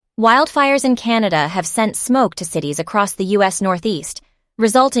Wildfires in Canada have sent smoke to cities across the U.S. Northeast,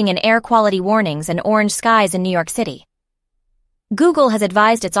 resulting in air quality warnings and orange skies in New York City. Google has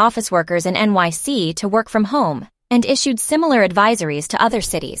advised its office workers in NYC to work from home and issued similar advisories to other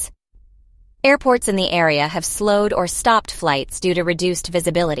cities. Airports in the area have slowed or stopped flights due to reduced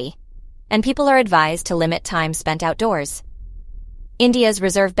visibility, and people are advised to limit time spent outdoors. India's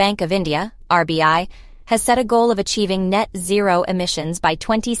Reserve Bank of India, RBI, has set a goal of achieving net zero emissions by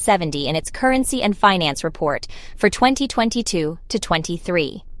 2070 in its Currency and Finance Report for 2022 to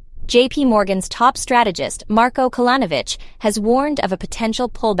 23. JP Morgan's top strategist, Marko Kolanovic, has warned of a potential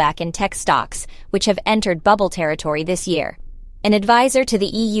pullback in tech stocks, which have entered bubble territory this year. An advisor to the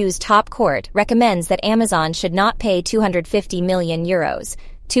EU's top court recommends that Amazon should not pay €250 million,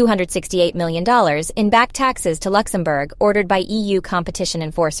 $268 million, in back taxes to Luxembourg ordered by EU competition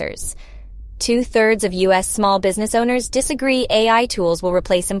enforcers. 2/3 of U.S. small business owners disagree AI tools will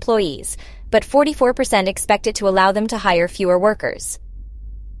replace employees, but 44% expect it to allow them to hire fewer workers.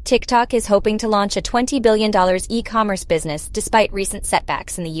 TikTok is hoping to launch a $20 billion e-commerce business despite recent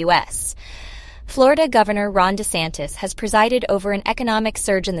setbacks in the U.S. Florida Governor Ron DeSantis has presided over an economic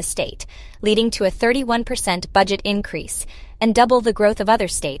surge in the state, leading to a 31% budget increase and double the growth of other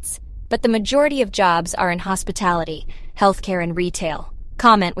states, but the majority of jobs are in hospitality, healthcare, and retail.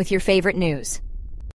 Comment with your favorite news.